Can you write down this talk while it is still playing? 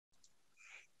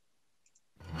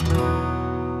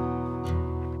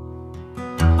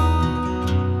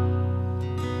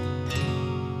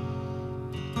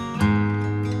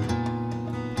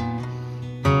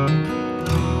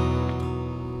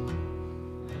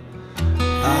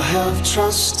I have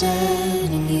trusted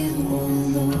in you, O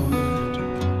Lord.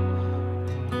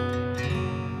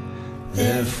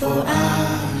 Therefore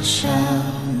I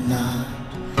shall not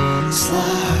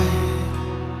slide.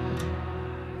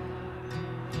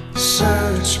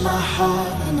 Search my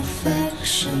heart and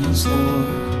affections, Lord.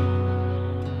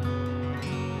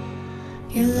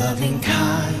 Your loving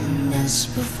kindness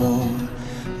before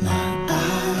my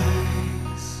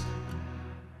eyes.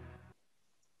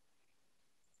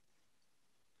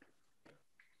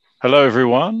 Hello,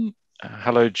 everyone.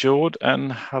 Hello, Jord,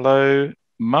 and hello,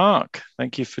 Mark.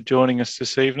 Thank you for joining us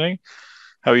this evening.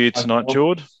 How are you tonight,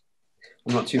 Jord?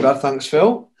 I'm not too bad, thanks,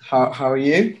 Phil. How are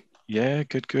you? Yeah,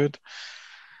 good. Good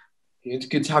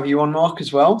to have you on, Mark,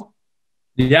 as well.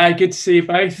 Yeah, good to see you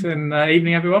both, and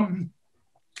evening, everyone.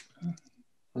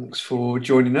 Thanks for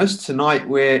joining us. Tonight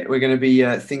we're going to be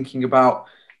thinking about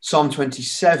Psalm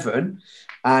 27,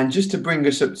 and just to bring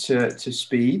us up to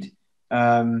speed,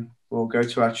 we'll go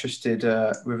to our trusted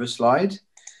river slide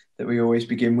that we always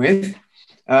begin with.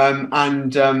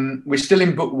 We're still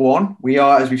in book 1. We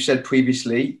are, as we've said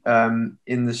previously,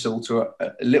 in the Psalter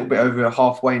a little bit over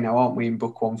halfway now, aren't we, in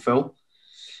book 1, Phil?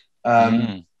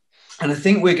 And I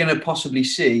think we're going to possibly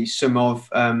see some of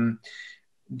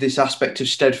this aspect of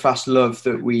steadfast love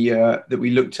that we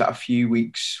looked at a few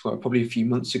weeks, well, probably a few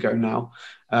months ago now,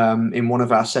 in one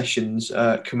of our sessions,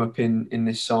 come up in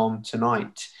this psalm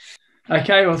tonight.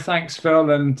 Okay, well, thanks, Phil,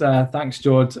 and thanks,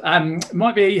 Jord. It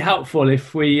might be helpful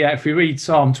if we read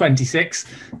Psalm 26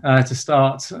 to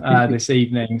start this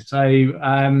evening. So,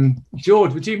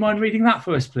 Jord, would you mind reading that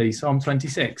for us, please? Psalm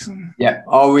 26. Yeah,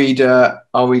 I'll read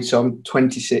Psalm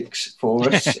 26 for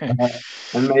us,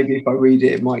 and maybe if I read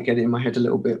it, it might get it in my head a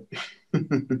little bit.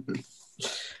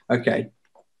 Okay,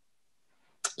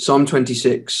 Psalm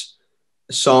 26,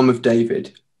 a Psalm of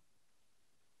David.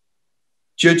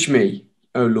 Judge me,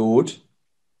 O Lord,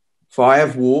 for I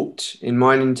have walked in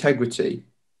mine integrity.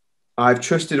 I have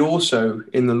trusted also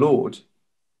in the Lord.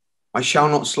 I shall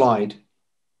not slide.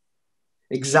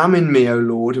 Examine me, O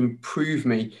Lord, and prove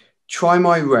me. Try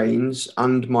my reins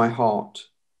and my heart.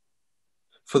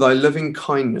 For thy loving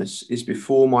kindness is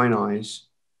before mine eyes,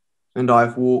 and I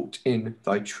have walked in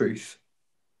thy truth.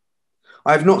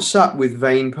 I have not sat with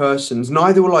vain persons,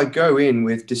 neither will I go in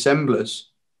with dissemblers.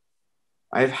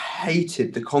 I have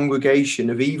hated the congregation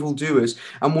of evildoers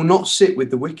and will not sit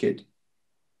with the wicked.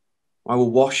 I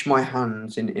will wash my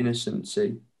hands in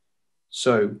innocency.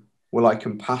 So will I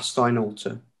compass thine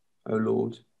altar, O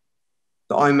Lord,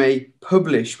 that I may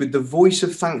publish with the voice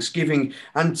of thanksgiving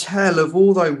and tell of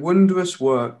all thy wondrous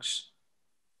works.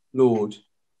 Lord,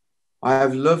 I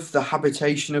have loved the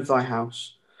habitation of thy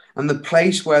house and the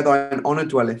place where thine honour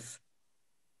dwelleth.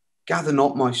 Gather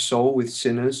not my soul with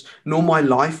sinners, nor my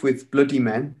life with bloody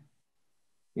men,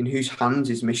 in whose hands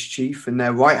is mischief, and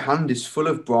their right hand is full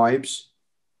of bribes.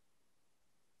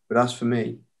 But as for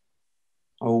me,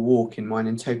 I will walk in mine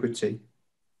integrity.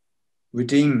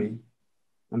 Redeem me,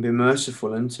 and be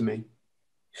merciful unto me.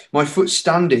 My foot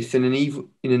standeth in an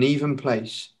even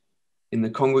place. In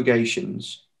the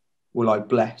congregations will I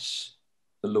bless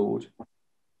the Lord.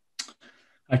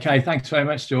 Okay, thanks very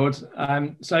much, Jord. So I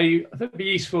think it'd be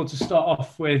useful to start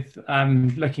off with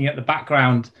looking at the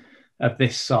background of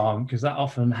this psalm, because that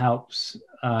often helps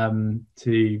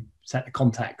to set the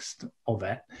context of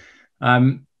it.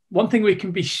 One thing we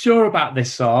can be sure about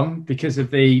this psalm, because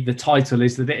of the title,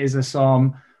 is that it is a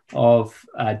psalm of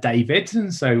David,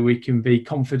 and so we can be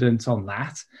confident on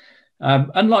that.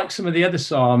 Unlike some of the other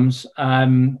psalms,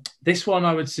 this one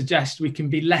I would suggest we can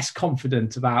be less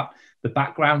confident about the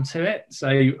background to it. So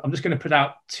I'm just going to put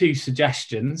out 2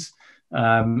 suggestions,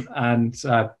 and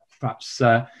perhaps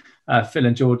Phil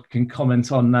and Jord can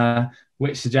comment on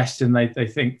which suggestion they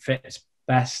think fits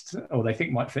best, or they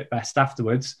think might fit best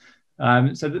afterwards.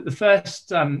 So that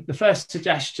the first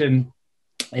suggestion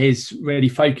is really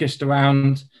focused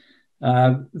around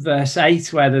verse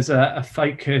 8, where there's a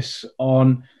focus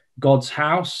on God's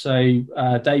house. So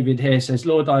David here says,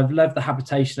 Lord, I've loved the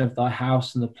habitation of thy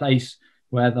house and the place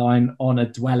where thine honour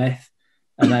dwelleth.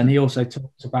 And then he also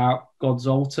talks about God's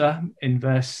altar in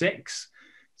verse 6.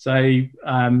 So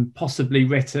possibly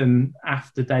written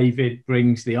after David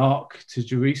brings the ark to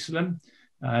Jerusalem.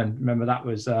 And remember, that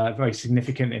was a very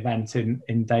significant event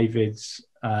in David's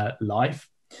life.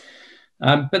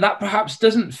 But that perhaps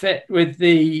doesn't fit with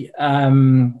the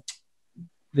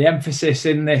emphasis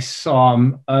in this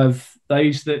psalm of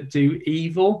those that do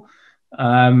evil,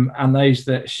 and those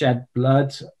that shed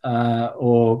blood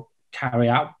or carry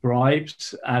out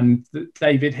bribes, and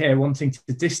David here wanting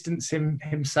to distance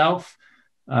himself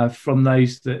from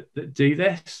those that do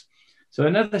this. So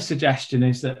another suggestion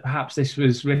is that perhaps this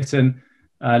was written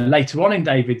later on in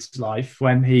David's life,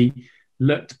 when he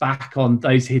looked back on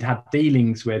those he'd had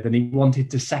dealings with, and he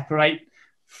wanted to separate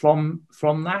from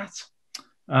that.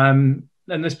 And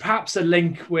there's perhaps a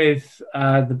link with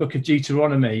the book of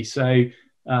Deuteronomy. So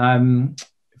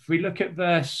if we look at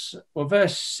verse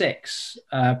 6,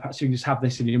 perhaps you can just have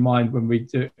this in your mind when we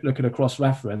look at a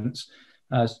cross-reference.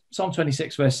 Psalm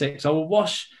 26, verse 6, I will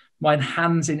wash mine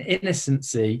hands in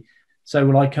innocency, so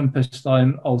will I compass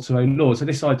thine altar, O Lord. So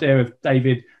this idea of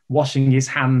David washing his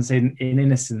hands in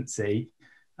innocency,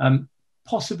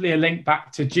 possibly a link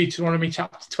back to Deuteronomy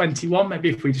chapter 21. Maybe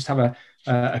if we just have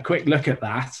a quick look at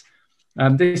that.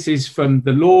 This is from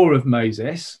the law of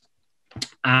Moses,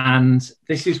 and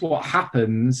this is what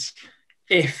happens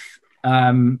if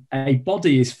a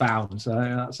body is found. So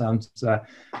that sounds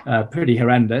pretty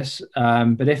horrendous.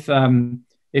 But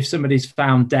if somebody's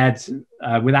found dead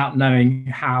without knowing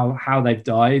how they've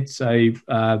died, so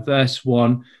verse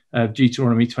 1 of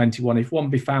Deuteronomy 21, if one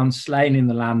be found slain in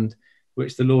the land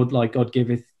which the Lord thy God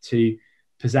giveth to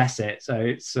possess it. So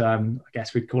it's, I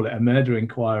guess we'd call it a murder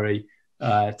inquiry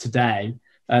today.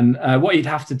 And what you'd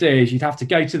have to do is you'd have to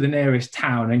go to the nearest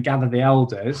town and gather the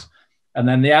elders. And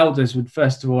then the elders would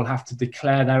first of all have to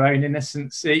declare their own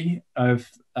innocency of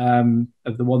the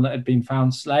one that had been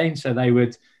found slain. So they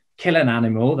would kill an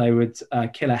animal, they would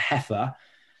kill a heifer.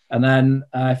 And then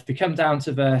if we come down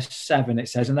to verse 7, it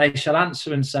says, and they shall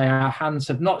answer and say, our hands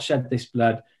have not shed this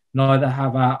blood, neither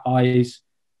have our eyes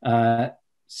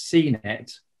seen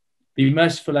it. Be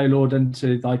merciful, O Lord,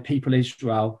 unto thy people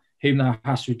Israel, whom thou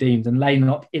hast redeemed, and lay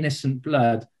not innocent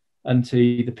blood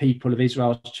unto the people of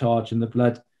Israel's charge, and the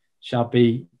blood shall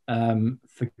be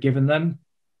forgiven them.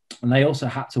 And they also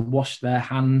had to wash their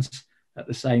hands at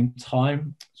the same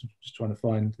time. So I'm just trying to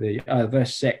find the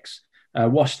verse 6.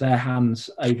 Wash their hands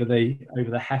over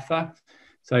the heifer.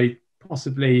 So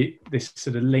possibly this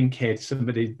sort of link here to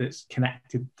somebody that's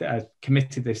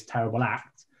committed this terrible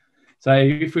act. So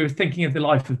if we were thinking of the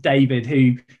life of David,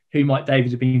 who might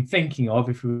David have been thinking of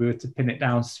if we were to pin it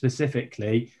down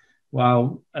specifically?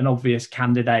 Well, an obvious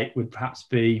candidate would perhaps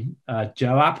be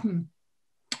Joab,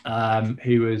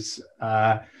 who was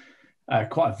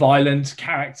quite a violent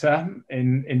character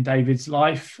in David's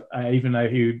life, even though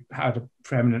he had a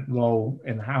preeminent role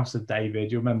in the house of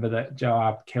David. You remember that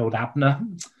Joab killed Abner,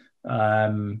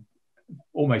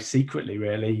 almost secretly,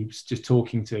 really. He was just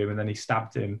talking to him, and then he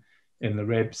stabbed him in the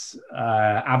ribs.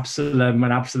 Absalom,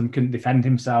 when Absalom couldn't defend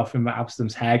himself, and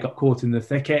Absalom's hair got caught in the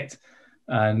thicket,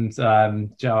 and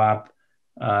Joab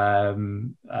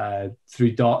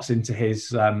threw darts into his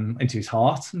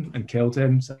heart and killed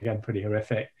him. So again, pretty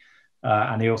horrific.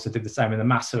 And he also did the same in the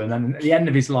Massa. And then at the end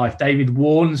of his life, David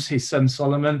warns his son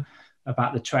Solomon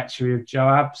about the treachery of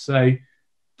Joab. So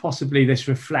possibly this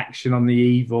reflection on the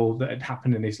evil that had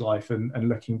happened in his life, and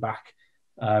looking back,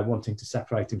 wanting to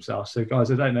separate himself. So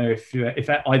guys, I don't know if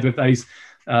either of those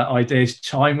ideas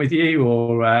chime with you,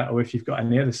 or if you've got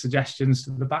any other suggestions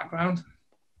to the background.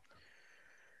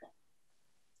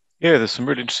 Yeah, there's some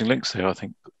really interesting links there, I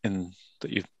think, in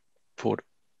that you've put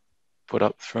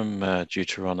up from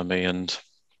Deuteronomy, and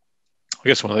I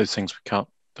guess one of those things we can't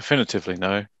definitively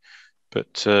know,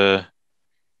 but there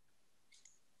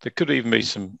could even be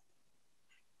some.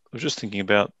 I was just thinking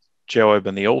about Joab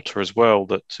and the altar as well,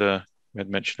 that we had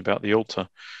mentioned about the altar.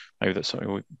 Maybe that's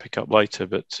something we can pick up later,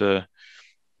 but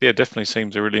yeah, definitely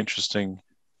seems a really interesting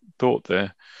thought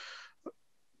there.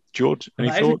 George,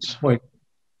 any thoughts?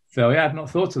 Phil, yeah, I've not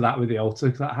thought of that with the altar,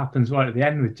 because that happens right at the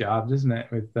end with Joab, doesn't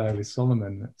it? With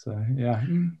Solomon. Yeah,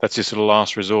 that's his sort of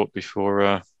last resort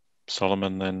before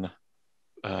Solomon then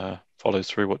follows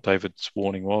through what David's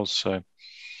warning was. So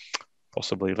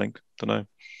possibly linked. Don't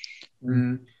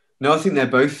know. No, I think they're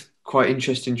both quite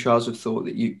interesting trails of thought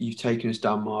that you've taken us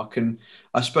down, Mark. And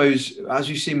I suppose, as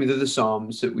you've seen with other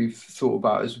psalms that we've thought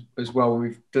about as well when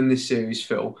we've done this series,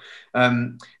 Phil,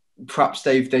 perhaps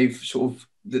they've sort of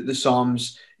the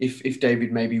psalms, if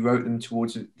David maybe wrote them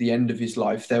towards the end of his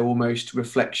life, they're almost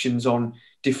reflections on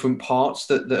different parts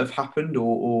that have happened,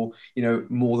 or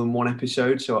more than one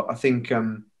episode. So I think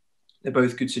they're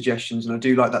both good suggestions, and I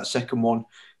do like that second one,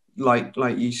 like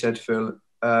you said, Phil,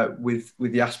 with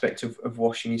the aspect of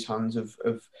washing his hands, of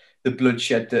the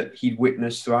bloodshed that he'd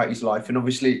witnessed throughout his life. And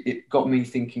obviously it got me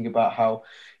thinking about how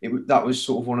that was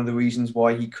sort of one of the reasons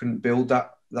why he couldn't build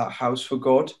that house for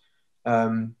God,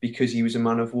 because he was a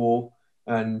man of war.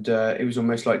 And it was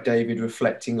almost like David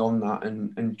reflecting on that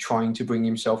and trying to bring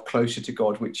himself closer to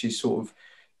God, which is sort of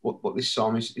what this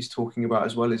psalm is talking about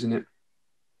as well, isn't it?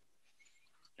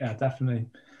 Yeah, definitely.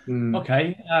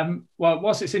 Okay. Well,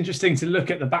 whilst it's interesting to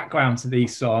look at the background to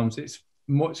these psalms, it's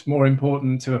much more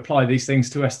important to apply these things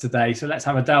to us today. So let's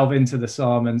have a delve into the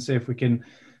psalm and see if we can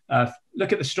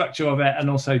look at the structure of it and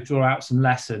also draw out some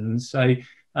lessons. So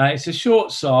it's a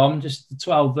short psalm, just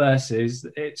 12 verses.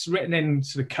 It's written in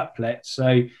sort of couplets.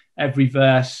 So every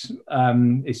verse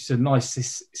is a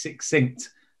nice, succinct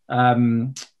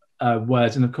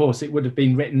words. And of course, it would have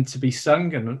been written to be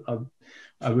sung. And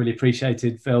I really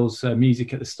appreciated Phil's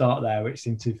music at the start there, which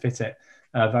seemed to fit it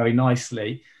very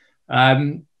nicely.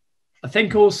 I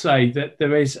think also that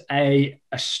there is a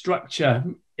structure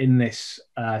in this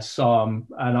psalm,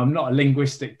 and I'm not a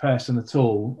linguistic person at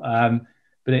all,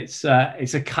 but it's a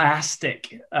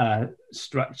chiastic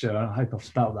structure. I hope I've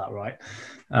spelled that right.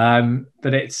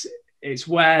 But it's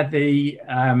where the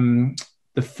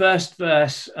first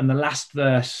verse and the last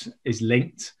verse is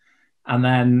linked, and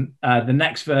then the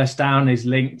next verse down is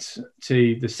linked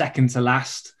to the second to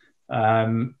last,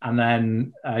 and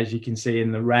then as you can see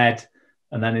in the red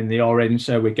and then in the orange,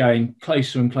 so we're going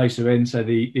closer and closer in. So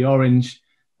the orange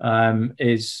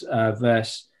is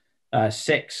verse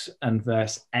 6 and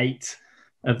verse 8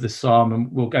 of the psalm,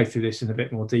 and we'll go through this in a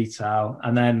bit more detail.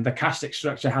 And then the chiastic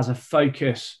structure has a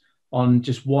focus on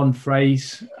just one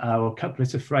phrase or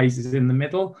couplet of phrases in the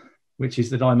middle, which is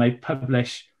that I may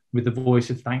publish with the voice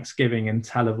of thanksgiving and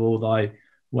tell of all thy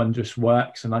wondrous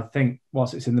works. And I think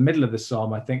whilst it's in the middle of the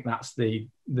psalm, I think that's the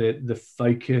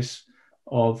focus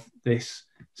of this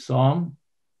psalm.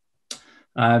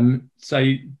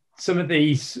 So some of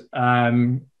these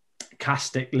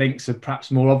chiastic links are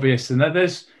perhaps more obvious than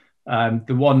others.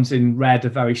 The ones in red are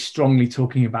very strongly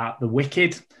talking about the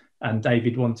wicked and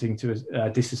David wanting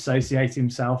to disassociate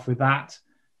himself with that.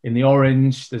 In the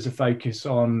orange, there's a focus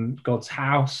on God's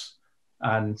house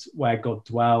and where God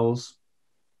dwells.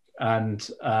 And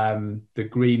the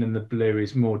green and the blue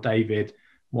is more David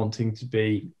wanting to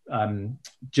be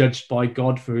judged by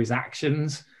God for his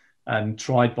actions and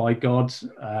tried by God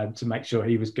to make sure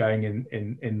he was going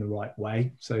in the right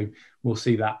way. So we'll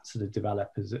see that sort of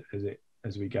develop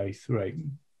as we go through.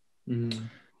 Mm.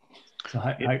 So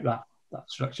I hope that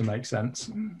structure makes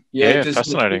sense. Yeah,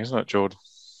 fascinating, isn't it, Jord?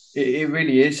 It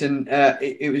really is, and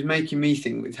it was making me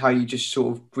think with how you just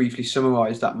sort of briefly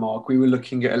summarised that, Mark. We were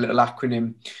looking at a little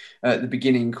acronym at the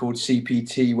beginning called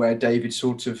CPT, where David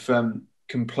sort of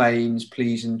complains,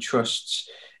 pleads and trusts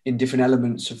in different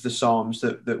elements of the Psalms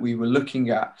that we were looking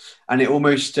at. And it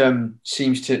almost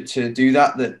seems to do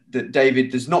that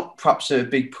David, there's not perhaps a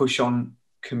big push on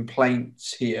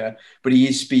complaints here, but he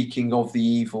is speaking of the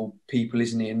evil people,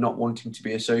 isn't he, and not wanting to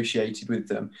be associated with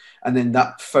them. And then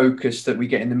that focus that we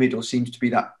get in the middle seems to be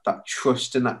that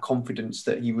trust and that confidence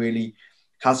that he really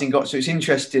hasn't got. So it's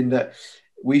interesting that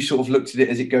we sort of looked at it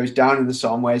as it goes down in the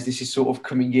psalm, whereas this is sort of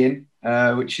coming in,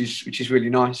 which is really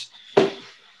nice.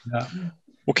 Yeah.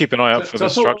 We'll keep an eye out for the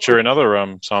structure in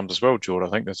other psalms as well, Jord. I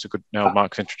think that's a good. Now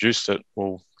Mark's introduced it,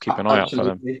 we'll keep an eye out for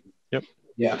them. Yep.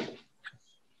 Yeah.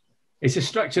 It's a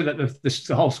structure that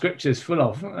the whole scripture is full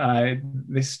of.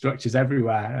 This structure is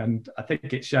everywhere, and I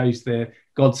think it shows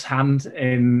God's hand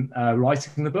in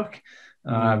writing the book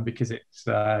because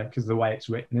of the way it's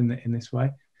written in this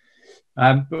way.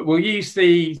 But we'll use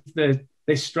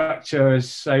this structure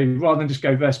as, so rather than just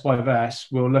go verse by verse,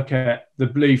 we'll look at the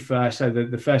blue first, so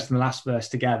the first and the last verse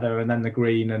together, and then the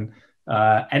green, and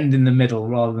end in the middle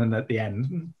rather than at the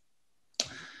end.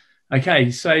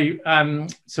 Okay, so we're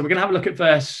going to have a look at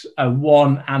verse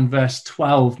 1 and verse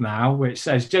 12 now, which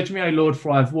says, "Judge me, O Lord,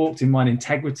 for I have walked in mine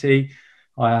integrity.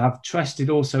 I have trusted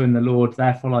also in the Lord,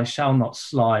 therefore I shall not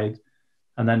slide."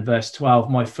 And then verse 12,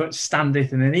 "My foot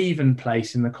standeth in an even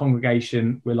place, in the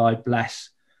congregation will I bless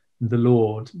the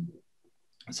Lord."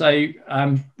 So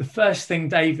the first thing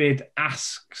David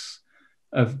asks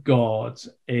of God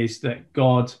is that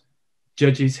God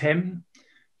judges him.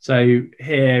 So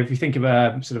here, if you think of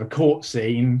a sort of a court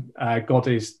scene, God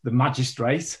is the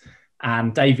magistrate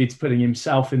and David's putting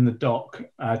himself in the dock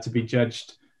to be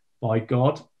judged by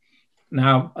God.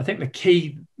 Now, I think the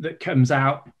key that comes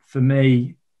out for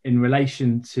me in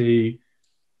relation to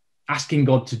asking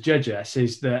God to judge us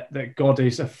is that God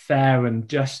is a fair and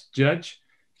just judge.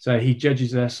 So he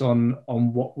judges us on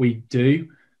what we do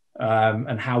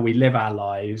and how we live our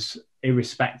lives,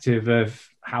 irrespective of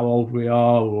how old we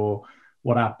are or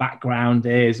what our background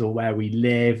is or where we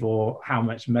live or how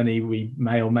much money we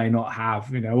may or may not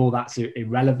have. All that's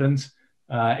irrelevant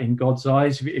in God's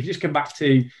eyes. If you just come back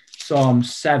to Psalm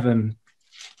 7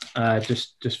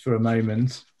 just for a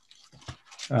moment,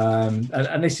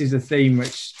 and this is a theme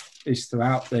which is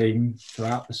throughout the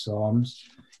Psalms.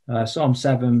 Psalm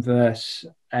 7 verse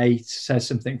 8 says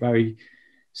something very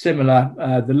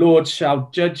similar. The Lord shall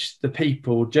judge the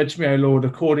people. Judge me, O Lord,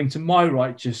 according to my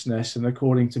righteousness and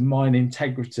according to mine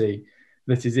integrity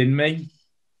that is in me.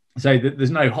 So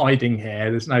there's no hiding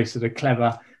here. There's no sort of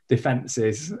clever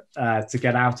defences to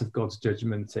get out of God's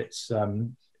judgment. It's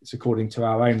according to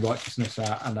our own righteousness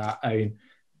and our own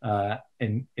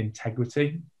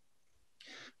integrity.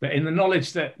 But in the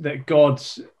knowledge that God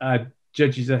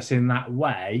judges us in that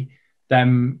way,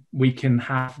 then we can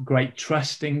have great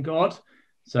trust in God.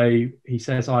 So he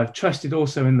says, I've trusted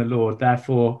also in the Lord,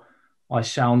 therefore I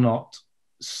shall not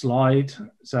slide.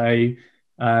 So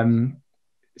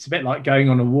it's a bit like going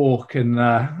on a walk and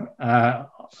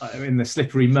in the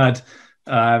slippery mud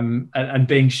and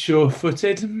being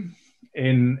sure-footed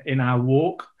in our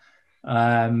walk.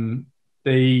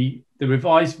 The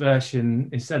Revised Version,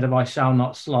 instead of I shall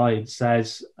not slide,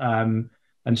 says and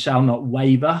shall not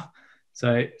waver.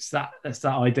 So it's that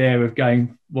idea of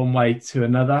going one way to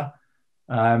another.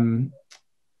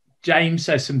 James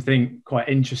says something quite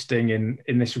interesting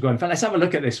in this regard. In fact, let's have a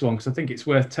look at this one, because I think it's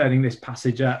worth turning this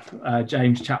passage up,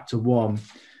 James chapter 1,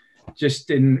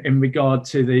 just in regard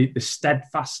to the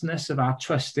steadfastness of our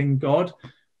trust in God,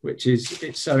 which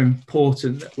it's so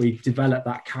important that we develop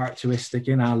that characteristic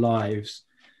in our lives.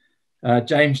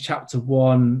 James chapter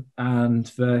 1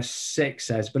 and verse 6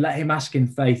 says, but let him ask in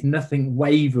faith, nothing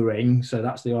wavering. So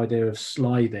that's the idea of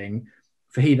sliding.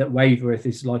 For he that wavereth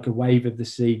is like a wave of the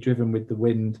sea, driven with the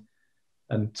wind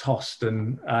and tossed.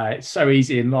 And it's so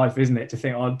easy in life, isn't it, to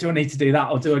think, oh, do I need to do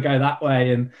that, or do I go that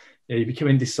way? And you become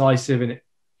indecisive and it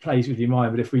plays with your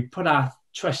mind. But if we put our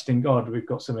trust in God, we've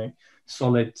got something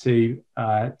solid to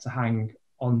hang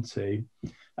on to.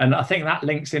 And I think that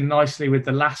links in nicely with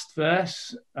the last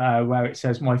verse where it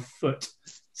says, my foot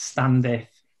standeth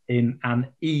in an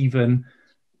even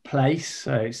place.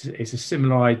 So it's a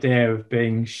similar idea of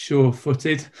being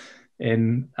sure-footed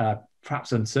in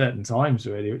perhaps uncertain times,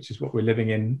 really, which is what we're living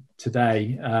in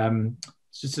today.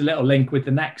 It's just a little link with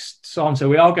the next psalm. So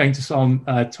we are going to Psalm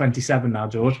 27 now,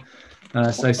 George.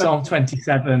 So Psalm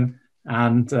 27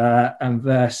 and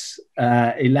verse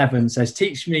 11 says,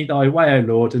 teach me thy way, O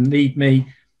Lord, and lead me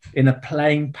in a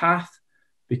plain path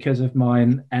because of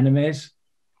mine enemies.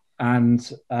 And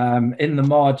in the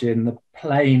margin, the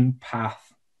plain path,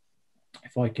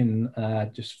 if I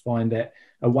can just find it,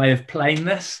 a way of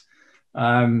plainness.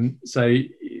 So,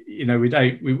 you know,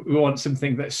 we want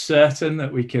something that's certain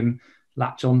that we can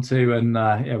latch onto,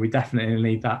 and we definitely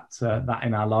need that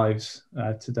in our lives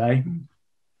today.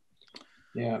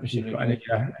 Yeah, absolutely.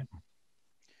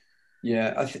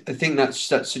 Yeah, I think that's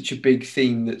such a big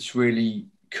theme that's really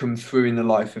come through in the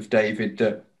life of David,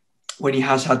 that when he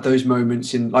has had those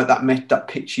moments in, like that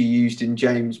picture you used in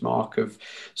James, Mark, of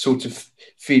sort of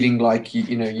feeling like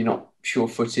you're not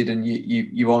sure-footed and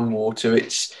you're on water,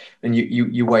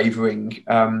 you're wavering.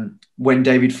 When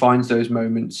David finds those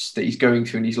moments that he's going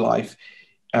through in his life,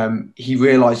 he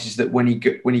realizes that when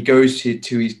he goes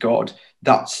to his God,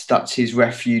 that's his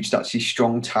refuge, that's his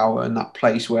strong tower, and that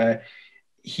place where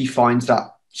he finds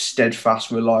that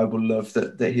steadfast, reliable love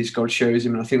that his God shows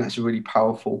him. And I think that's a really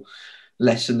powerful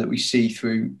lesson that we see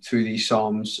through these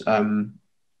Psalms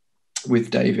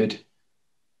with David.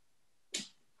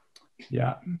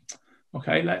 Yeah.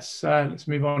 Okay, let's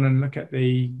move on and look at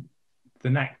the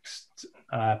next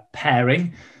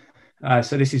pairing.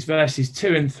 So this is verses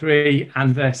 2 and 3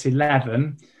 and verse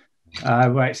 11,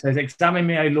 where it says, examine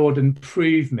me, O Lord, and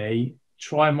prove me.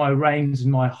 Try my reins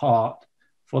and my heart,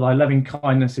 for thy loving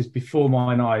kindness is before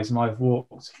mine eyes, and I've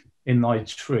walked in thy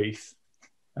truth.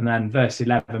 And then verse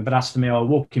 11, but as for me, I'll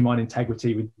walk in mine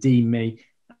integrity, redeem me,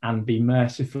 and be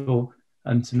merciful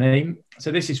unto me.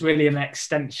 So this is really an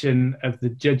extension of the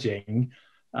judging,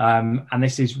 and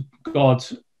this is God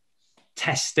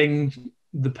testing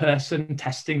the person,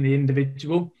 testing the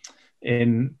individual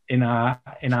in our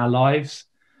lives.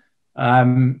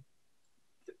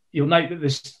 You'll note that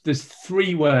there's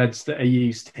 3 words that are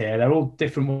used here. They're all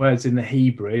different words in the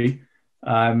Hebrew.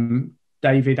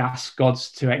 David asks God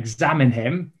to examine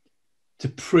him, to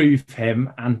prove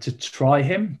him, and to try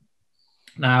him.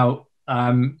 Now,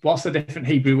 whilst they're different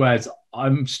Hebrew words,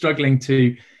 I'm struggling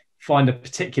to find a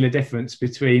particular difference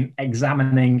between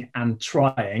examining and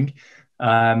trying.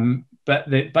 But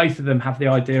both of them have the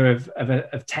idea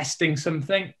of testing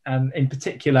something, and in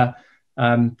particular,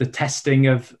 the testing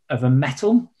of a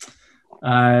metal.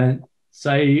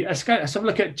 So let's have a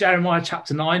look at Jeremiah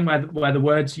chapter 9, where the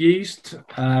word's used.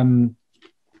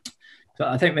 So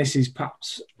I think this is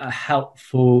perhaps a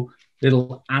helpful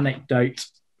little anecdote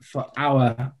for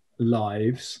our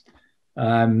lives,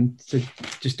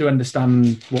 just to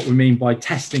understand what we mean by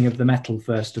testing of the metal,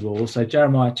 first of all. So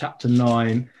Jeremiah chapter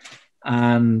 9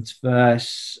 and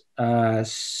verse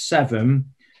 7.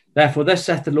 Therefore, thus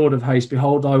saith the Lord of hosts,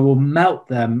 behold, I will melt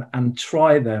them and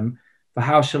try them. For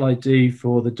how shall I do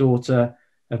for the daughter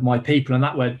of my people? And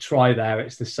that word try there,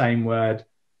 it's the same word,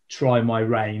 try my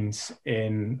reins,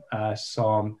 in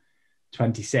Psalm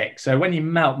 26. So when you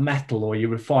melt metal or you're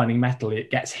refining metal,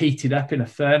 it gets heated up in a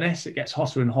furnace. It gets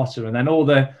hotter and hotter. And then all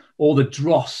the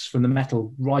dross from the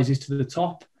metal rises to the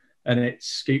top and it's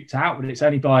scooped out. But it's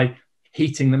only by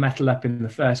heating the metal up in the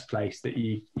first place that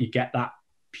you get that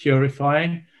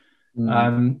purifying.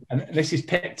 And this is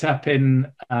picked up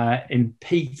in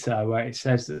Peter, where it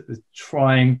says that the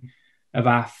trying of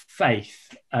our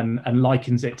faith and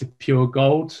likens it to pure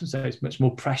gold. So it's much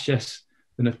more precious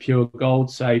than a pure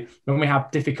gold. So when we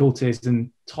have difficulties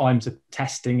and times of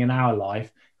testing in our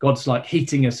life, God's like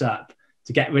heating us up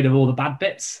to get rid of all the bad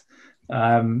bits,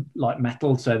 like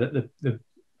metal, so that the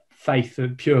faith, the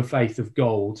pure faith of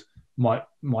gold might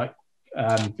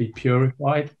be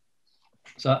purified.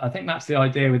 So I think that's the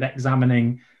idea with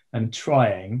examining and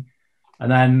trying.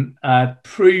 And then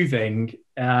proving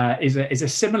is a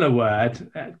similar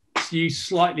word. It's used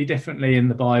slightly differently in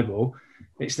the Bible.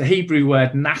 It's the Hebrew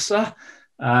word NASA,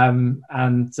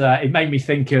 and it made me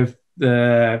think of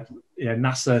the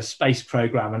NASA space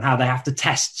program and how they have to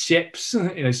test ships,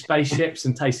 spaceships,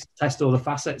 and test all the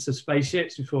facets of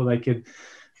spaceships before they could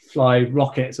fly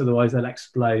rockets, otherwise they'll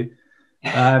explode.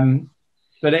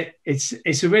 But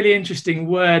it's a really interesting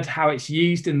word, how it's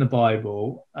used in the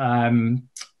Bible.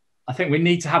 I think we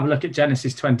need to have a look at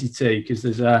Genesis 22, because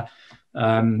there's a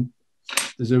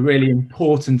really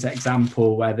important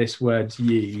example where this word's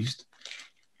used.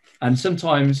 And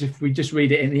sometimes if we just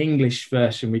read it in the English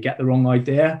version, we get the wrong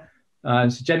idea. So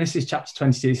Genesis chapter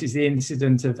 22, this is the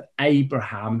incident of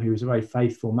Abraham, who was a very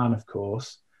faithful man, of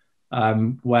course,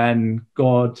 when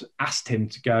God asked him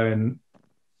to go and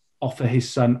offer his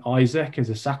son Isaac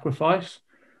as a sacrifice.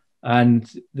 And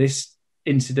this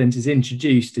incident is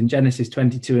introduced in Genesis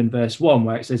 22 and verse 1,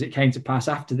 where it says, it came to pass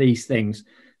after these things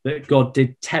that God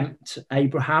did tempt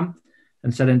Abraham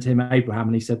and said unto him, Abraham,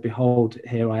 and he said, behold,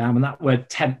 here I am. And that word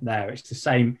tempt there, it's the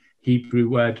same Hebrew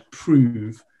word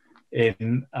prove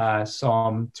in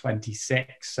Psalm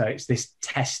 26. So it's this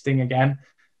testing again.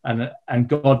 And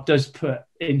God does put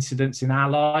incidents in our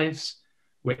lives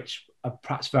which are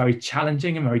perhaps very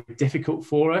challenging and very difficult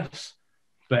for us,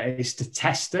 but it's to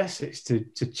test us, it's to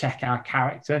check our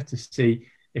character, to see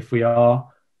if we are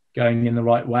going in the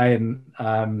right way. And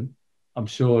I'm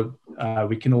sure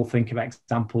we can all think of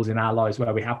examples in our lives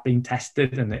where we have been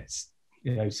tested, and it's,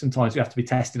 sometimes we have to be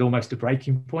tested almost to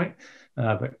breaking point,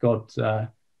 but God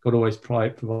always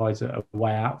provides a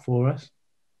way out for us.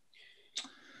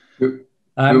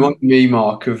 Remind me,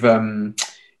 Mark, of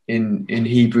in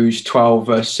Hebrews 12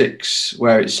 verse 6,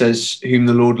 where it says, whom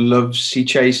the Lord loves he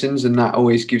chastens, and that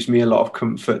always gives me a lot of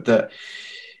comfort, that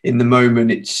in the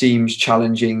moment it seems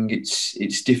challenging,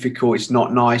 it's difficult, it's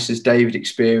not nice, as David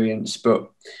experienced,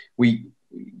 but we,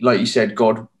 like you said,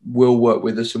 God will work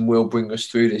with us and will bring us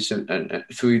through this and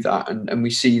through that, and we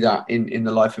see that in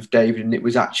the life of David, and it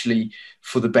was actually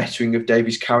for the bettering of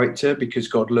David's character, because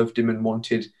God loved him and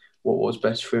wanted what was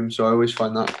best for him. So I always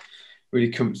find that really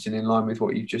comforting, in line with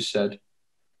what you just said.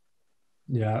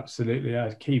 Yeah, absolutely.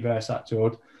 Yeah, key verse, that,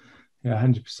 Jord. Yeah,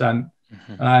 100%.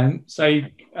 So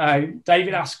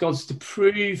David asked God to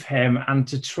prove him and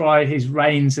to try his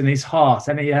reins and his heart.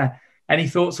 Any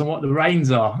thoughts on what the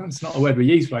reins are? It's not a word we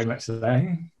use very much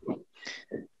today.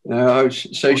 No, I would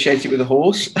associate it with a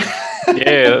horse.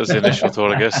 Yeah, that was the initial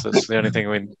thought, I guess. That's the only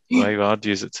thing maybe I'd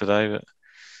use it today. But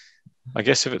I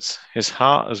guess if it's his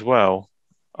heart as well,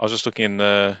 I was just looking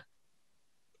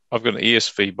I've got an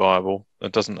ESV Bible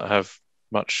that doesn't have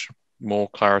much more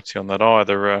clarity on that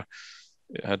either.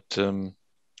 It had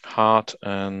heart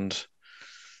and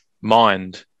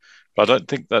mind, but I don't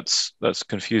think that's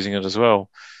confusing it as well.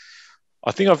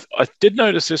 I think I did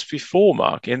notice this before,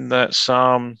 Mark, in that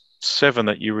Psalm 7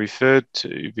 that you referred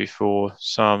to before,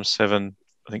 Psalm 7,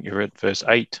 I think you read verse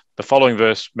 8. The following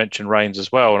verse mentioned rains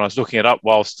as well, and I was looking it up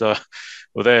whilst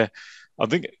we're there. I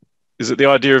think, is it the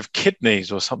idea of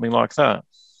kidneys or something like that?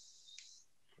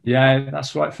 Yeah,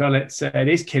 that's right, Phil. It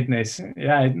is kidneys.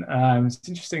 Yeah, it's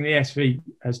interesting the ESV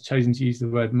has chosen to use the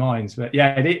word minds, but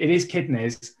yeah, it is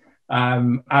kidneys.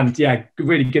 And yeah,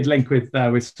 really good link with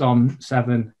Psalm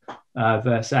 7,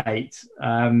 verse 8.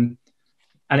 And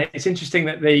it's interesting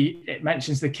that it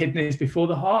mentions the kidneys before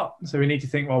the heart. So we need to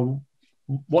think, well,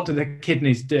 what do the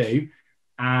kidneys do,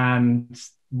 and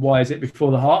why is it before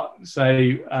the heart? So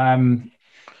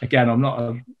again, I'm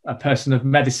not a person of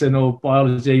medicine or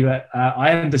biology, but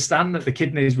I understand that the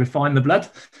kidneys refine the blood,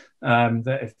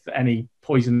 that if any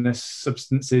poisonous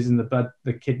substances in the blood,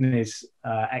 the kidneys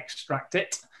extract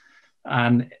it.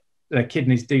 And the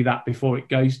kidneys do that before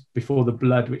the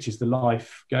blood, which is the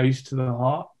life, goes to the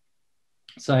heart.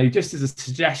 So just as a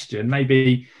suggestion,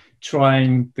 maybe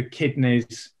trying the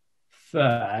kidneys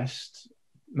first,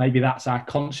 maybe that's our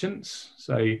conscience.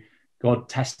 So God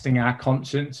testing our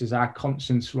conscience, is our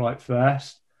conscience right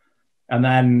first?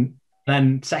 And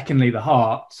then secondly, the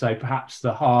heart. So perhaps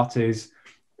the heart is,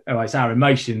 it's our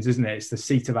emotions, isn't it? It's the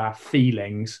seat of our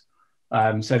feelings.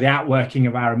 So the outworking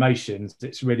of our emotions,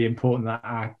 it's really important that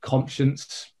our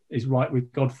conscience is right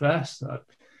with God first.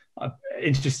 I'm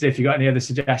interested if you've got any other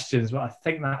suggestions, but I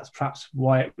think that's perhaps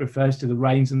why it refers to the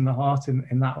reins and the heart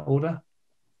in that order.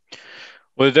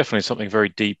 Well, they're definitely something very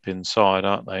deep inside,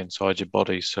 aren't they? Inside your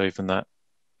body. So even that,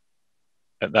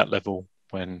 at that level,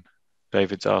 when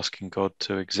David's asking God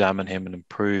to examine him and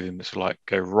improve him, it's like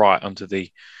go right onto the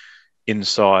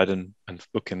inside and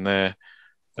look in there.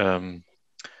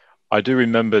 I do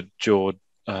remember John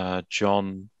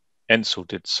Ensel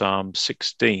did Psalm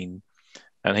 16,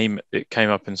 and it came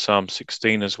up in Psalm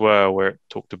 16 as well, where it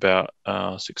talked about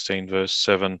 16 verse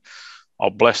 7. I'll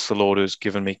bless the Lord who's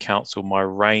given me counsel. My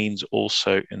reins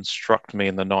also instruct me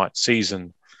in the night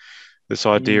season. This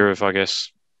idea of, I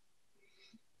guess,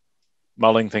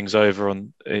 mulling things over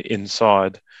on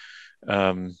inside.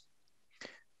 I'm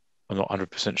not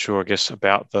 100% sure, I guess,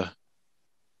 about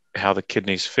how the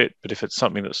kidneys fit, but if it's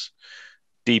something that's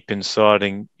deep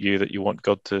inside you that you want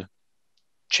God to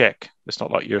check, it's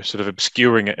not like you're sort of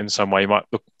obscuring it in some way. You might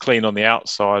look clean on the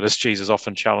outside, as Jesus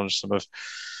often challenged some of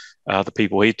the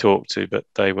people he talked to, but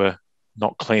they were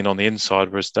not clean on the inside,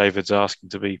 whereas David's asking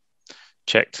to be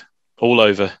checked all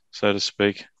over, so to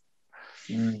speak.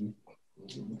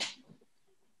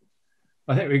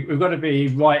 I think we've got to be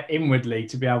right inwardly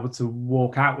to be able to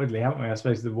walk outwardly, haven't we? I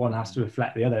suppose the one has to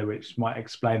reflect the other, which might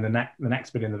explain the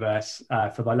next bit in the verse.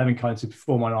 For thy loving kindness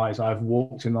before mine eyes, I have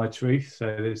walked in thy truth. So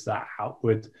there's that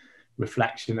outward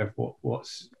reflection of what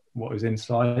was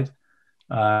inside.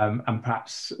 And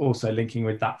perhaps also linking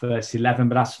with that verse 11,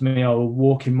 but as for me, I will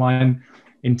walk in mine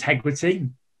integrity.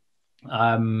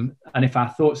 And if our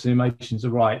thoughts and emotions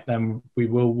are right, then we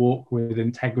will walk with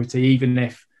integrity, even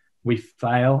if we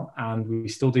fail and we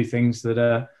still do things that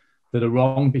are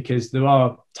wrong, because there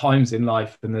are times in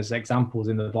life, and there's examples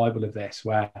in the Bible of this,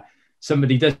 where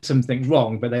somebody does something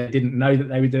wrong, but they didn't know that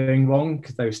they were doing wrong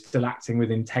because they were still acting with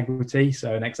integrity.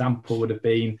 So an example would have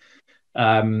been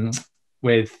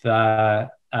with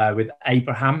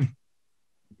Abraham,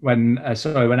 when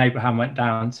Abraham went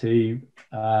down to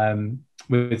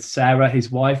with Sarah, his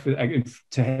wife,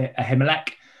 to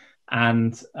Ahimelech,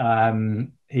 and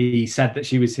he said that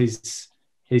she was his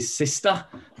sister,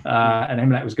 and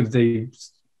Ahimelech was going to do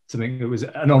something that was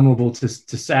unhonourable to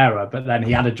Sarah, but then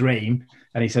he had a dream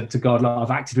and he said to God, I've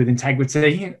acted with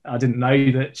integrity. I didn't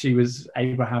know that she was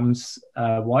Abraham's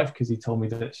wife because he told me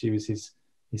that she was his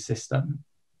sister.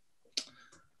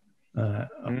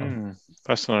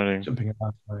 Fascinating. Jumping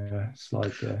about my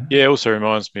slide there. Yeah, it also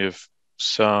reminds me of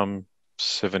Psalm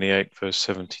 78 verse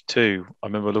 72. I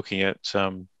remember looking at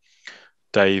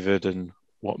David and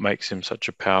what makes him such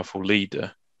a powerful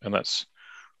leader, and that's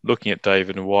looking at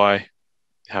David and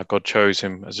how God chose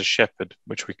him as a shepherd,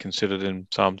 which we considered in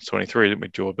Psalm 23, didn't we,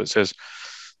 Jord? But it says,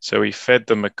 so he fed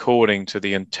them according to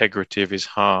the integrity of his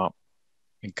heart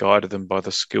and guided them by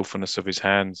the skillfulness of his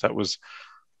hands. That was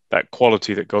that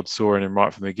quality that God saw in him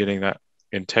right from the beginning, that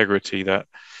integrity, that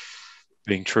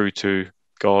being true to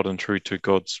God and true to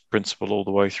God's principle all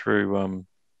the way through.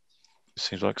 It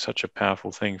seems like such a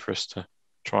powerful thing for us to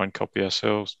try and copy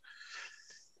ourselves.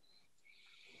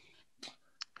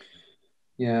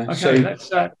 Yeah. Okay,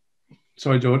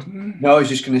 sorry, Jordan. No, I was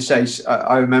just going to say,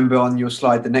 I remember on your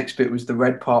slide, the next bit was the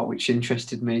red part, which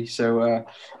interested me. So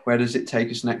where does it take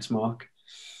us next, Mark?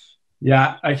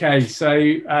 Yeah, okay. So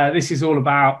this is all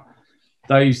about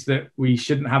those that we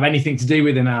shouldn't have anything to do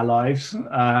with in our lives.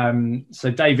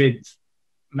 So David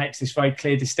makes this very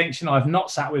clear distinction. I've not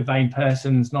sat with vain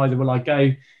persons, neither will I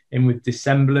go in with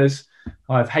dissemblers.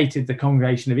 I have hated the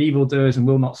congregation of evildoers and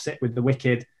will not sit with the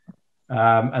wicked.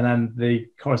 And then the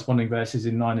corresponding verses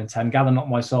in 9 and 10, gather not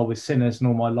my soul with sinners,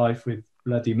 nor my life with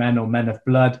bloody men or men of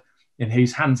blood, in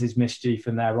whose hands is mischief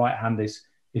and their right hand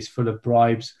is full of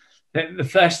bribes. The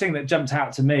first thing that jumped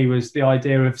out to me was the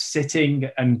idea of sitting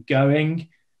and going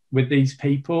with these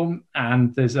people.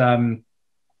 And there's a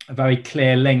very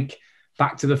clear link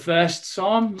back to the first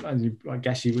psalm. And I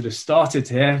guess you would have started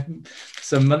here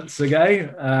some months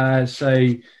ago. So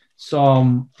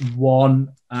Psalm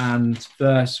 1, and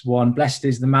verse 1. Blessed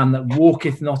is the man that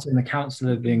walketh not in the counsel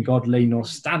of the ungodly, nor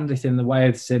standeth in the way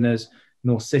of sinners,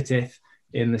 nor sitteth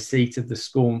in the seat of the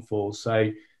scornful.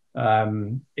 So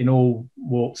in all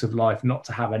walks of life, not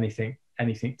to have anything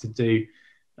to do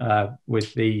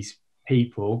with these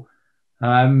people.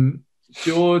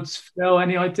 Jord, Phil,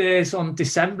 any ideas on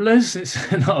dissemblers?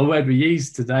 It's not a word we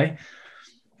use today.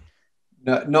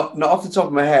 No, not off the top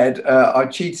of my head. I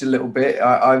cheated a little bit.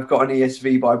 I've got an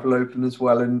ESV Bible open as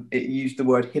well, and it used the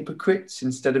word hypocrites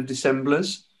instead of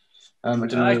dissemblers. I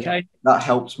don't know if that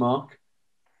helps, Mark.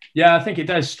 Yeah, I think it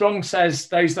does. Strong says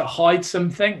those that hide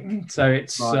something. So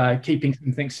it's right. Keeping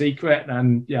something secret.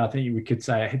 And yeah, I think we could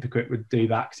say a hypocrite would do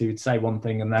that because he would say one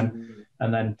thing and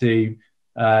then do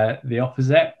the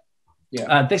opposite.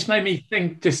 Yeah. This made me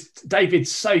think, just David's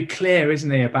so clear,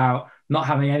 isn't he, about not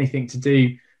having anything to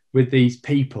do with these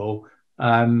people.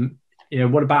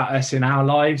 What about us in our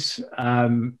lives?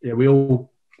 We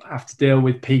all have to deal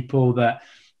with people that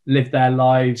live their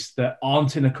lives that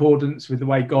aren't in accordance with the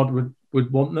way God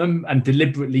would want them, and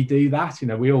deliberately do that.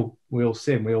 We all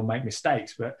sin, we all make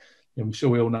mistakes, but I'm sure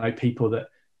we all know people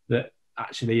that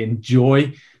actually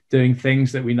enjoy doing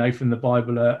things that we know from the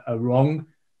Bible are wrong.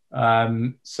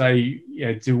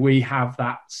 Do we have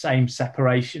that same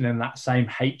separation and that same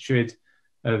hatred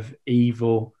of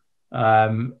evil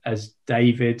as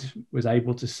David was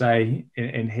able to say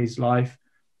in his life?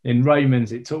 In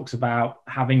Romans, it talks about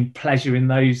having pleasure in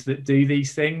those that do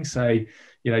these things. So,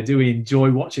 do we enjoy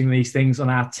watching these things on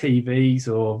our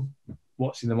TVs or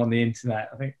watching them on the internet?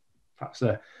 I think perhaps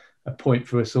a point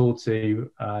for us all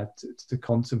to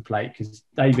contemplate, because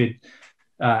David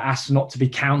asks not to be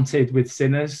counted with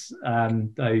sinners,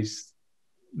 those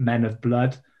men of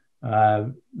blood,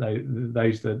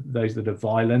 those that are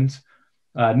violent,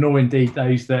 nor indeed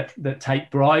those that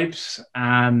take bribes.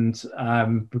 And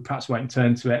we perhaps won't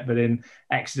turn to it, but in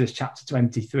Exodus chapter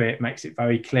 23, it makes it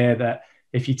very clear that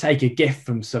if you take a gift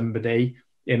from somebody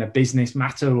in a business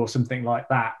matter or something like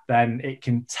that, then it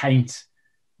can taint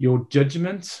your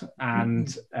judgment,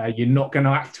 and you're not going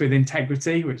to act with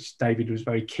integrity, which David was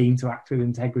very keen to act with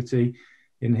integrity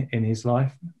in his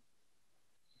life.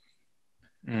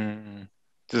 It's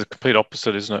a complete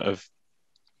opposite, isn't it, of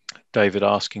David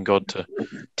asking God to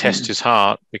test his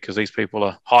heart, because these people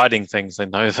are hiding things. They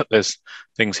know that there's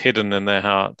things hidden in their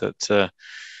heart that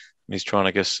he's trying to,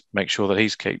 I guess, make sure that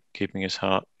he's keeping his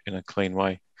heart in a clean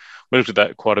way. We looked at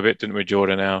that quite a bit, didn't we,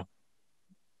 Jord, in our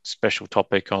special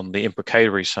topic on the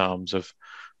imprecatory psalms, of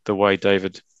the way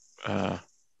David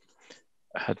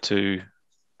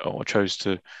chose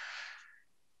to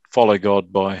follow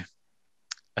God by,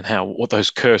 and what those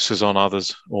curses on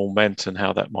others all meant and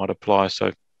how that might apply.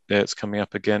 So yeah, it's coming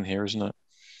up again here, isn't it?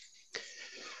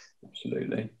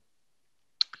 Absolutely.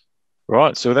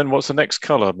 Right. So then what's the next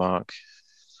colour, Mark?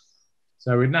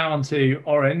 So we're now on to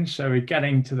orange. So we're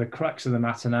getting to the crux of the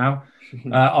matter now.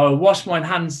 I will wash mine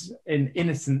hands in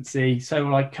innocency. So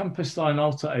will I compass thine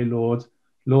altar, O Lord.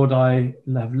 Lord, I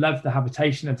have loved the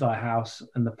habitation of thy house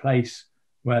and the place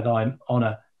where thine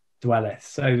honour dwelleth.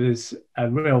 So there's a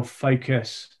real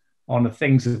focus on the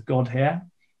things of God here.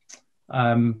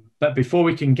 But before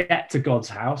we can get to God's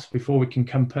house, before we can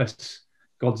compass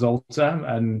God's altar,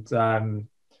 and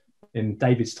in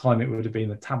David's time it would have been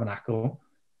the tabernacle,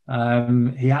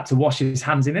 he had to wash his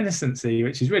hands in innocency,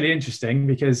 which is really interesting,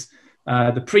 because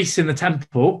the priests in the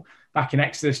temple back in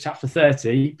Exodus chapter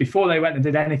 30, before they went and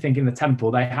did anything in the temple,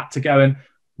 they had to go and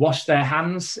wash their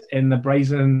hands in the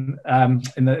brazen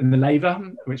in the laver,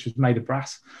 which was made of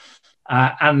brass.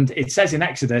 And it says in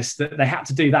Exodus that they had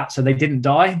to do that so they didn't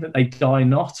die, that they die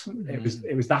not.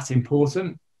 It was that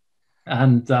important.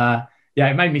 And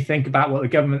it made me think about what the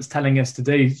government's telling us to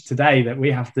do today, that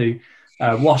we have to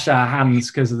wash our hands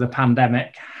because of the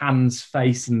pandemic, hands,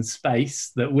 face and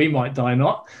space, that we might die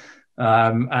not.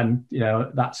 And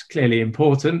that's clearly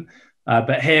important.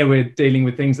 But here we're dealing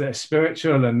with things that are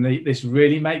spiritual, and this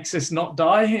really makes us not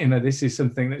die. This is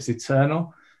something that's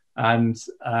eternal. And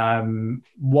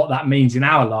what that means in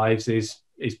our lives is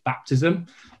baptism,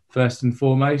 first and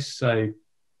foremost. So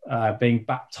being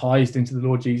baptized into the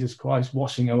Lord Jesus Christ,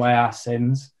 washing away our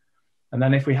sins. And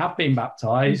then if we have been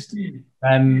baptized,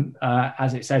 then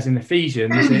as it says in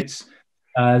Ephesians, it's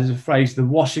there's a phrase, the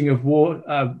washing of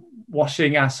water,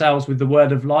 washing ourselves with the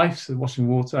word of life, so washing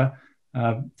water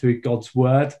through God's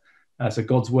word. So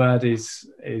God's word is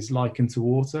likened to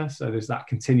water. So there's that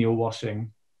continual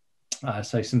washing.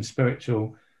 So some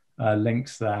spiritual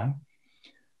links there.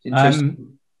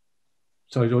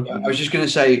 Sorry, George. I was just going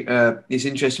to say, it's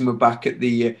interesting. We're back at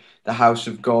the house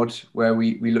of God, where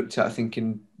we looked at, I think,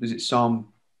 was it Psalm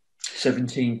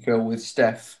 17, Phil, with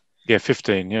Steph? Yeah,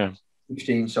 15, yeah.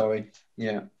 15, sorry.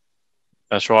 Yeah.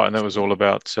 That's right. And that was all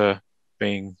about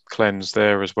being cleansed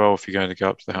there as well if you're going to go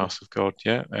up to the house of God.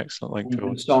 Yeah, excellent link, Phil.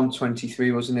 And Psalm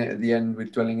 23, wasn't it, at the end,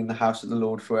 with dwelling in the house of the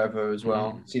Lord forever as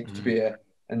well? Seems to be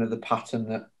another pattern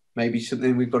that maybe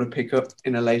something we've got to pick up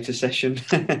in a later session.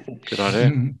 Good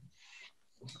idea.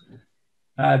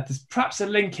 There's perhaps a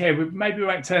link here. Maybe we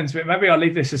won't turn to it. Maybe I'll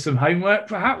leave this as some homework,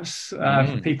 perhaps,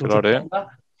 for people to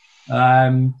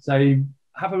ponder. So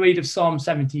have a read of Psalm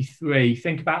 73.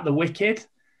 Think about the wicked,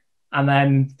 and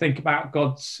then think about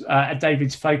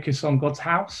David's focus on God's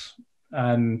house.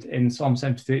 And in Psalm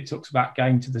 73, it talks about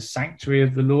going to the sanctuary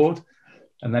of the Lord,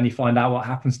 and then you find out what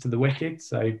happens to the wicked.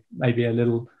 So maybe a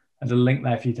little link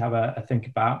there for you to have a think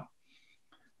about.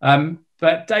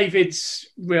 But David's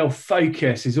real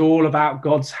focus is all about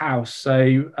God's house.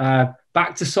 So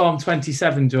back to Psalm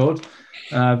 27, Jord,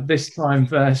 this time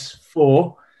verse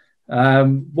 4.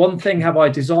 One thing have I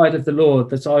desired of the Lord,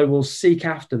 that I will seek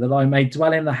after, that I may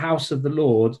dwell in the house of the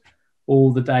Lord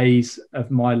all the days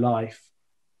of my life.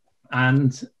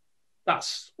 And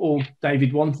that's all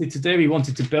David wanted to do. He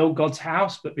wanted to build God's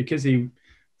house, but because he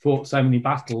fought so many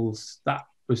battles, that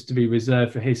was to be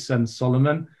reserved for his son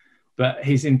Solomon. But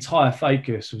his entire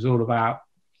focus was all about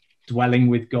dwelling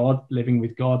with God, living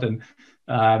with God.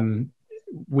 And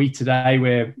we today,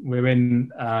 we're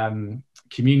in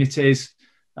communities.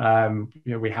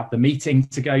 We have the meeting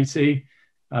to go to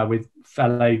with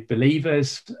fellow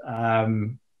believers.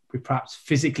 We're perhaps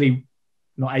physically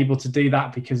not able to do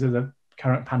that because of the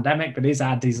current pandemic, but is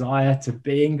our desire to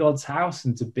be in God's house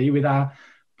and to be with our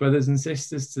brothers and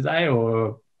sisters today?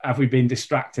 Or have we been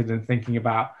distracted and thinking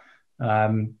about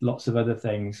lots of other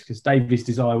things? Because David's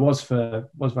desire was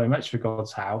very much for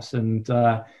God's house. And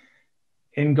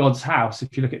in God's house,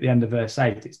 if you look at the end of verse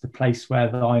 8, it's the place where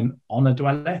thine honour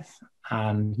dwelleth.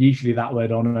 And usually that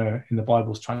word honour in the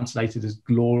Bible is translated as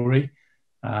glory.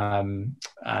 And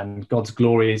God's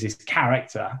glory is his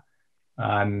character.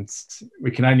 And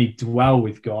we can only dwell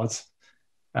with God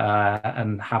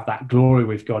and have that glory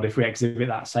with God if we exhibit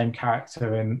that same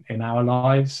character in our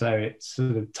lives. So it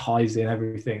sort of ties in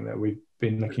everything that we've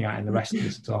been looking at in the rest of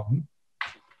the psalm.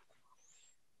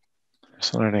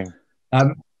 Fascinating.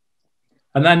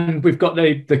 And then we've got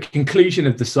the conclusion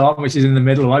of the psalm, which is in the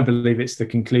middle. I believe it's the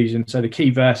conclusion. So the key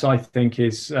verse, I think,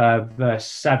 is verse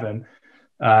 7,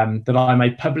 that I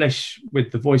may publish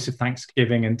with the voice of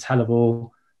thanksgiving and tell of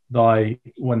all thy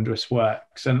wondrous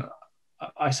works. And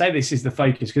I say this is the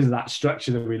focus because of that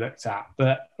structure that we looked at,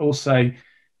 but also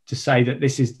to say that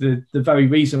this is the very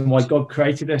reason why God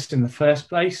created us in the first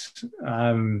place,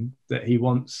 that he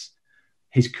wants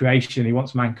his creation, he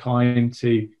wants mankind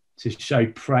to show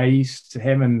praise to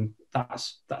him. And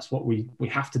that's what we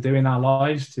have to do in our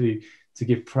lives, to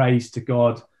give praise to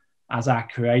God as our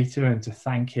creator and to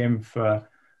thank him for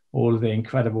all of the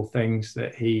incredible things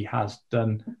that he has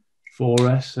done for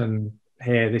us. And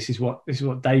here, this is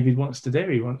what David wants to do.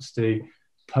 He wants to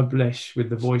publish with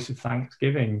the voice of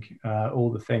thanksgiving all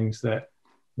the things that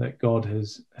God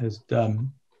has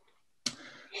done.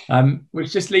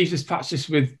 Which just leaves us perhaps just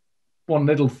with one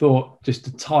little thought just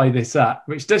to tie this up,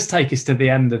 which does take us to the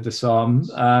end of the psalm.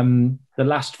 The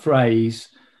last phrase,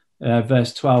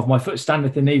 verse 12, my foot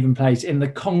standeth in even place, in the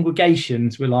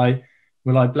congregations will I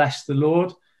bless the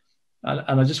Lord.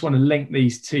 And I just want to link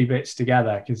these two bits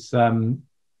together, because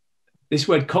this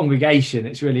word congregation,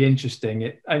 it's really interesting.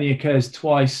 It only occurs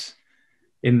twice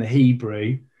in the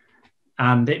Hebrew,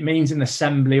 and it means an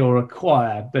assembly or a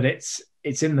choir, but it's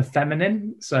in the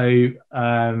feminine. So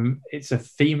it's a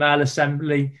female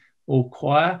assembly or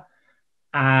choir.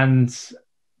 And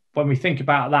when we think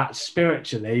about that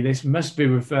spiritually, this must be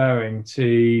referring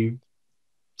to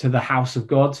the house of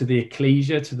God, to the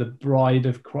ecclesia, to the bride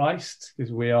of Christ,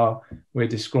 because we're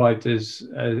described as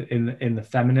in the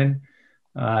feminine.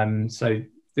 So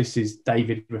this is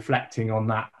David reflecting on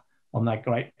that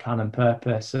great plan and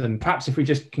purpose. And perhaps if we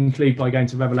just conclude by going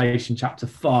to Revelation chapter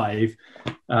 5,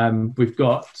 we've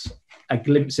got a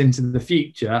glimpse into the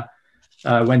future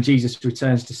when Jesus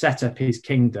returns to set up his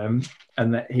kingdom,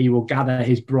 and that he will gather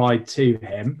his bride to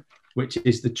him, which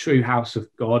is the true house of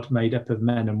God made up of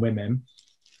men and women.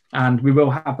 And we will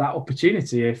have that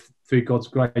opportunity, if through God's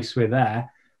grace we're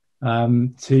there,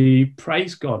 to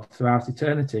praise God throughout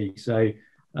eternity. So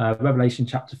Revelation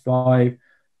chapter 5,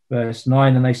 verse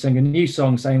 9, and they sang a new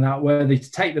song, saying, thou art worthy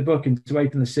to take the book and to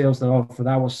open the seals thereof, for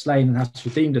thou wast slain and hast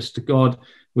redeemed us to God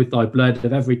with thy blood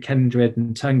of every kindred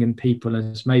and tongue and people, and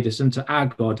hast made us unto our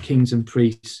God kings and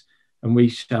priests, and we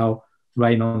shall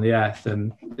reign on the earth.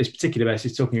 And this particular verse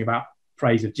is talking about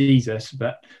praise of Jesus,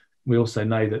 but we also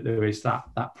know that there is that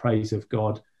praise of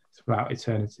God throughout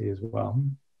eternity as well.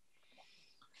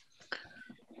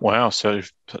 Wow, so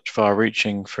such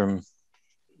far-reaching from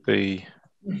the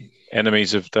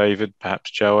enemies of David, perhaps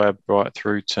Joab, right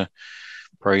through to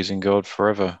praising God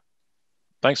forever.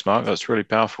 Thanks, Mark. That's really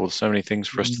powerful. There's so many things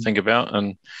for us to think about.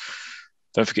 And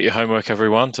don't forget your homework,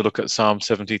 everyone, to look at Psalm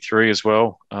 73 as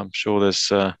well. I'm sure there's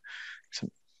going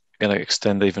to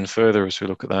extend even further as we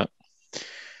look at that.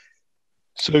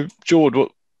 So, Jord,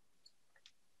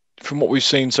 from what we've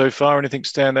seen so far, anything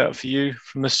stand out for you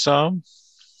from this psalm?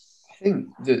 I think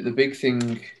the big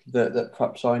thing that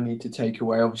perhaps I need to take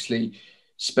away, obviously,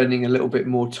 spending a little bit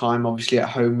more time, obviously, at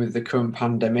home with the current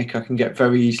pandemic, I can get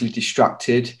very easily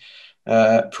distracted,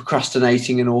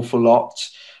 procrastinating an awful lot.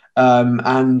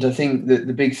 And I think that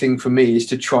the big thing for me is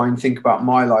to try and think about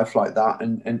my life like that,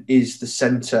 and is the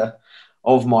centre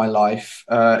of my life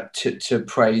to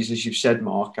praise, as you've said,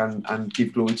 Mark, and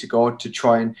give glory to God, to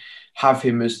try and have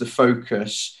him as the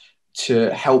focus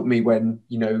to help me when,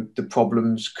 you know, the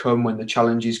problems come, when the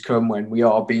challenges come, when we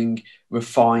are being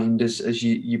refined, as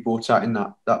you brought out in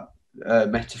that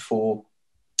metaphor.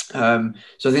 So I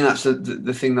think that's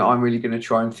the thing that I'm really going to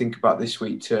try and think about this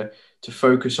week, to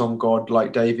focus on God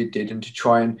like David did, and to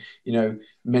try and, you know,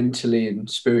 mentally and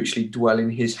spiritually dwell in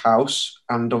his house,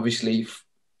 and obviously,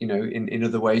 you know, in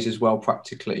other ways as well,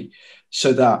 practically,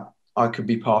 so that I could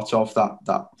be part of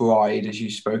that bride, as you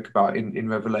spoke about in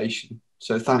Revelation.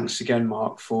 So thanks again,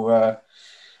 Mark, for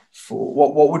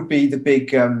what would be the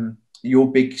big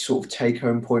your big sort of take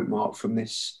home point, Mark, from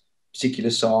this particular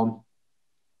psalm.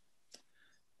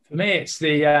 For me, it's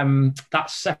the that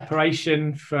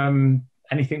separation from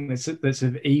anything that's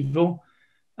of evil,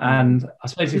 and I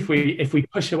suppose if we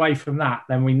push away from that,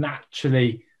 then we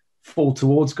naturally fall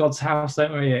towards God's house,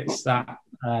 don't we? It's that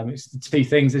it's the two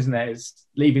things, isn't it? It's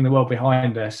leaving the world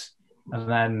behind us and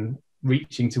then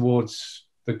reaching towards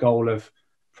the goal of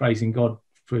praising God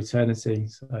for eternity.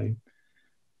 So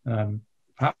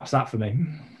perhaps that for me.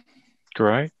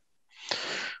 Great.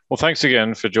 Well, thanks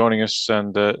again for joining us,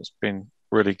 and it's been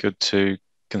really good to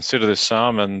consider this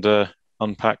psalm and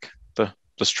unpack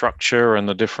the structure and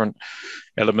the different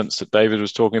elements that David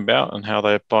was talking about and how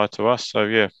they apply to us. So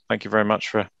yeah, thank you very much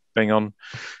for being on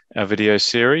our video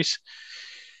series.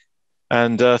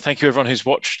 And thank you everyone who's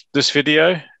watched this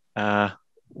video.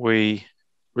 We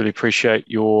really appreciate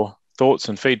your thoughts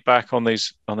and feedback on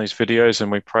these videos,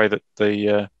 and we pray that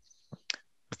the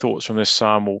thoughts from this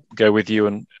psalm will go with you,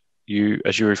 and you,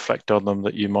 as you reflect on them,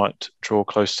 that you might draw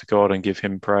close to God and give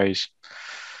him praise.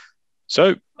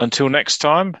 So until next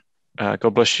time,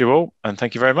 God bless you all, and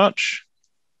thank you very much.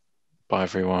 Bye,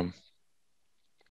 everyone.